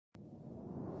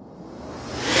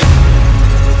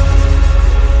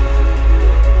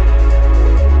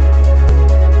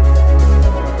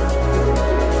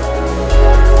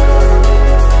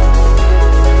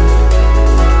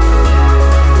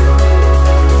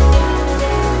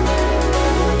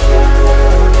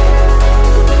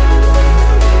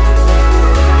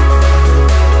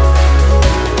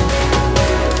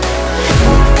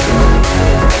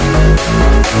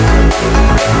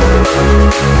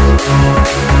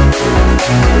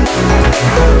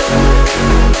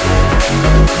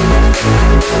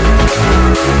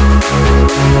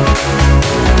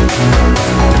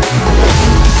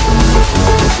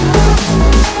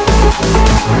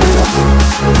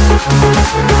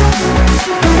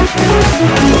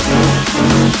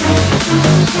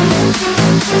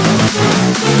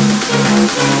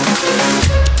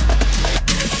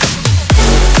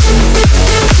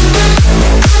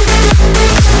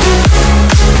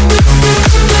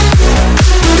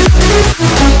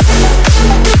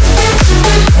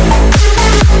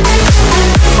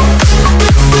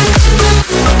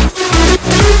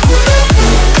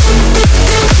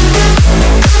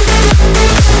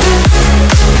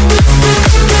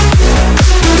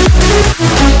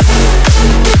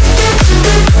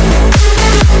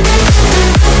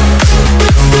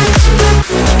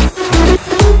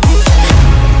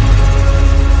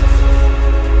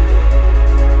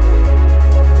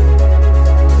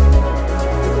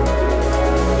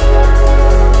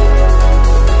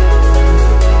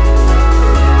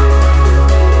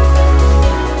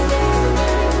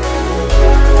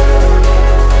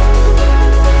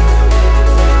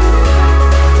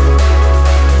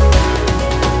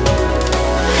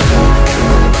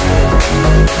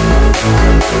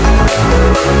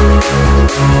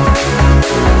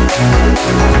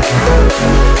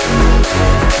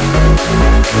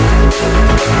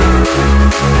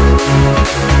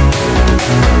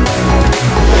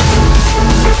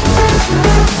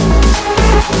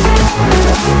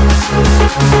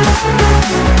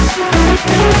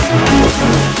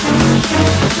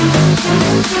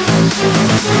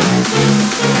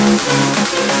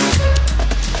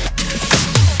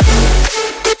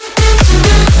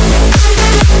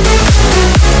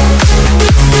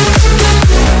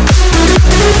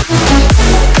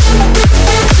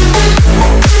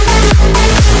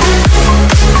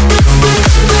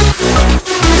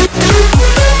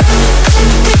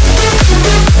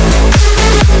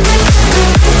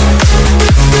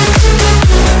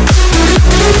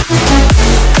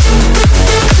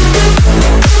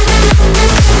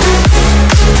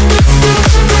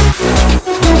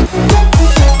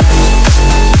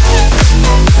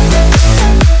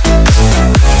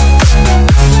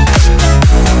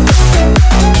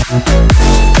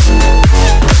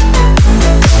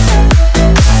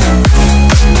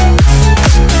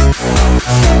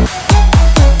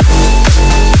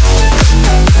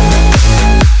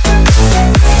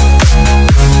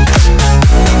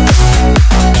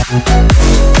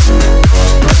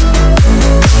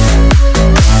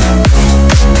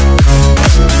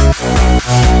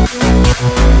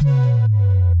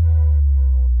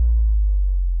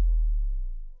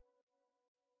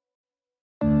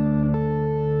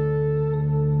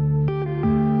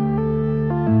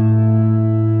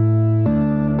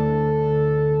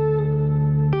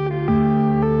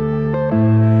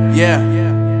Yeah.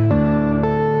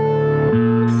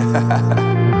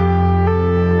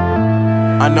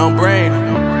 Unknown Brain,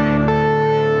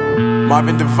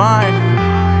 Marvin Divine.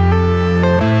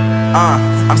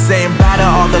 I'm saying bye to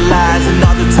all the lies and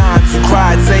all the times you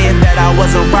cried, saying that I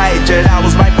wasn't right, yet I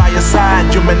was right by your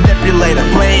side. You manipulator,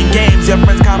 playing games, your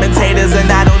friends commentators,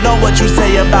 and I don't know what you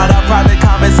say about our private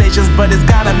conversations, but it's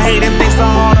got them hating. Thanks to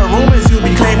all the rumors you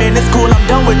be claiming, it's cool, I'm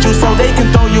done with you, so they can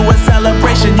throw you a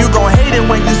celebration. You gon' hate it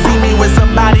when you see me with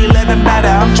somebody living better.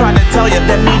 I'm trying to tell you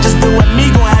that me just doing me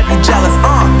gon' have you jealous.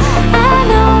 I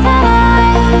know that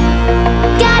I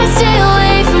gotta stay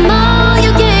away from all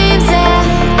your games, yeah.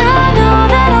 I know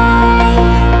that I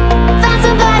found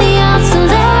somebody else to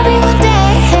love me one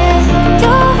day, yeah.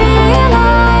 You'll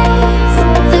realize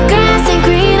the grass ain't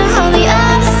greener on the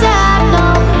other side,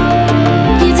 no.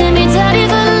 You did me dirty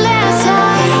for the last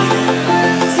time,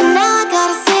 so now I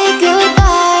gotta say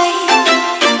goodbye.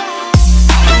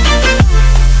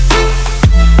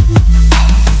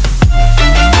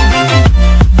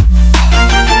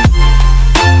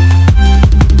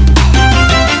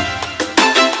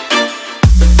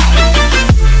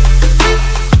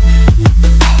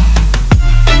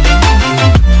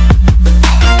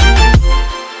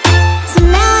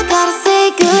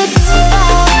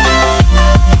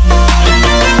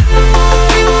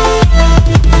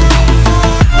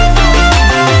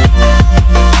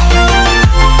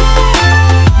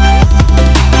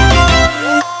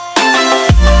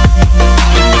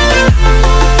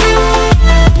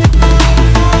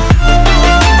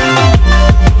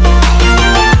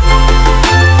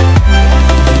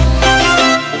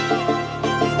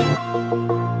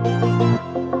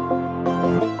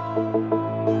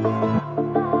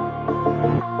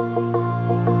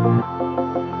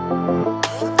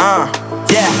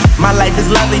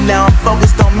 lovely, now I'm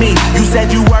focused on me. You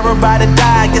said you were about to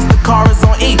die, I guess the car is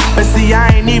on E. But see, I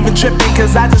ain't even tripping,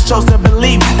 cause I just chose to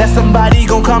believe that somebody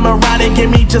gon' come around and give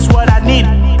me just what I need.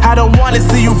 I don't wanna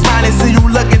see you finally, see you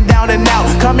looking down and out,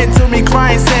 coming to me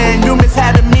crying, saying you miss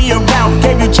having me around.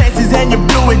 Gave you chances and you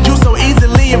blew it, you so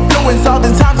easily influenced. All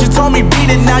the times you told me beat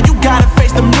it, now you gotta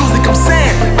face the music. I'm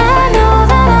saying I know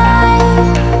that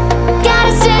I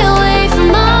gotta stay away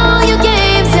from all your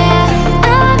games, yeah.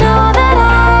 I know that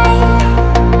I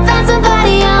found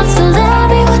somebody else to love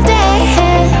me one day,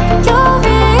 and you'll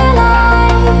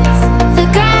realize the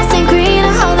grass ain't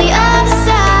greener on the other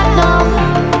side, no.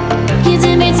 You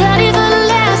did me dirty for the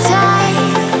last time,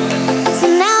 so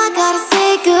now I gotta say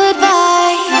goodbye.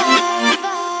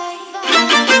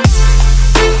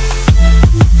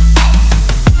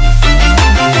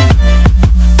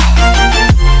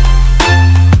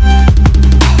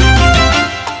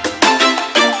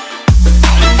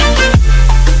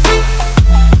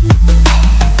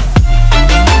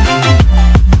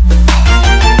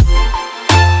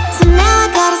 So now I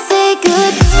gotta say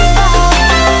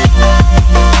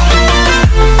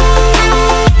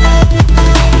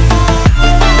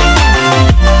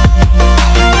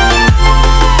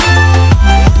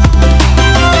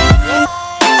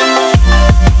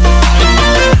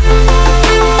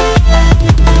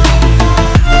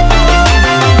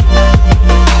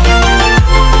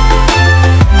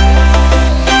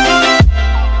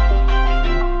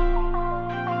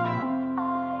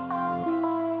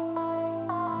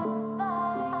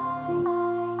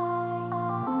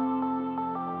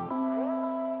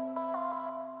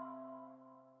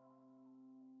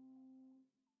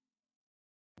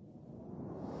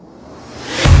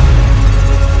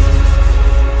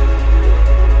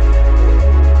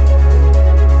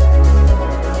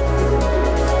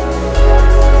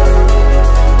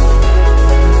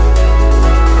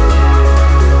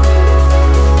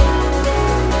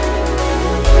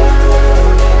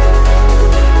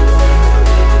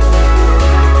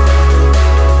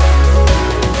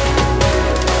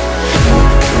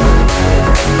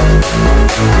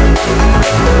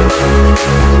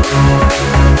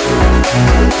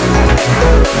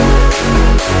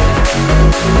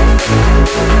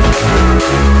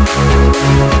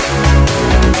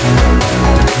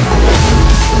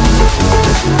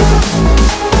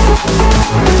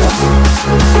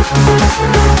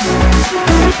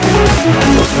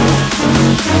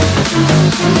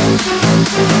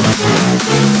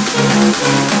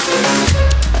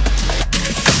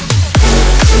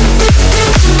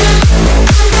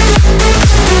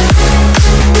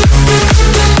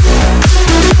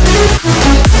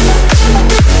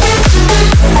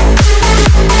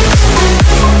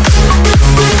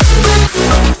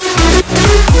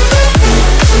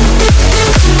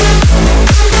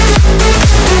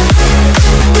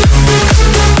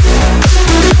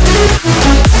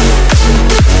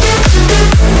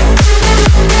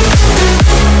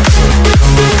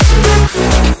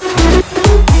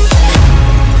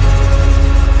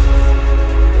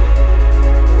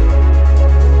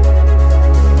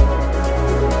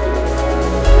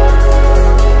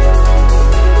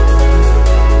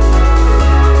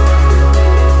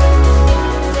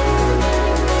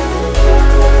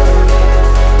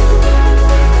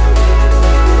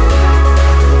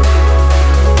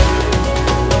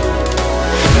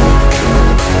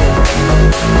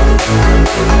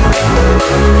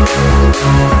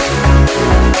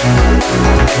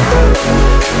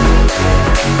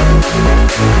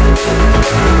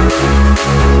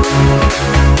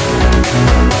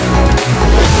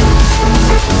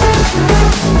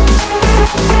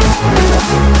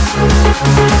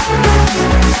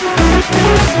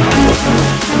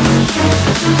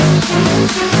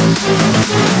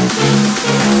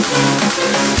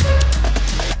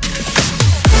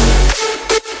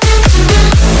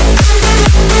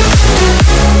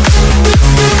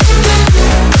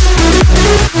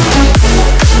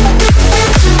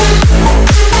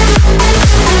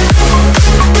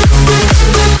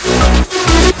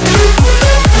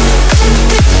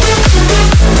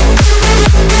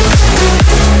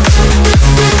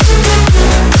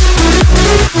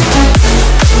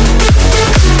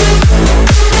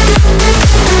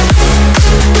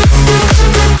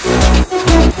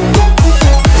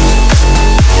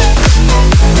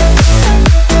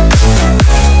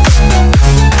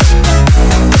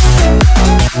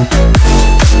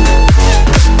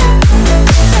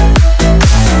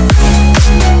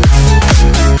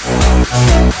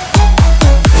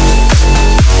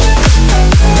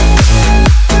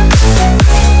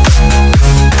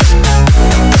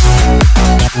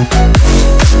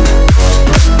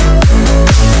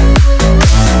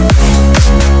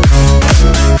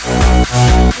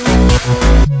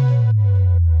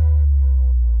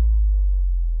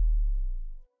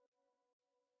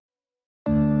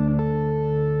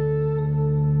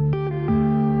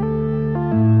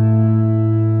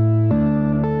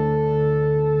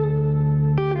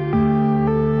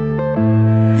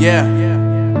Yeah.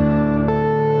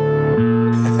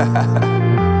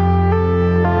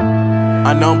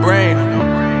 Unknown Brain,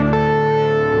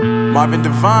 Marvin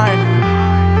Divine.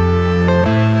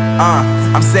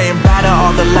 I'm saying bye to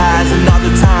all the lies and all the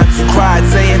times you cried,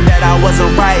 saying that I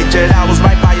wasn't right, yet I was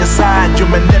right by your side. You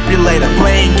manipulator,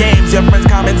 playing games, your friends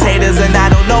commentators, and I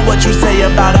don't know what you say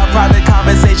about our private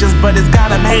conversations, but it's got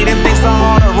them hating. Thanks to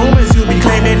all the rumors you be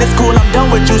claiming, it's cool, I'm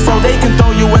done with you, so they can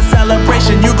throw you a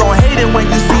celebration. You gon'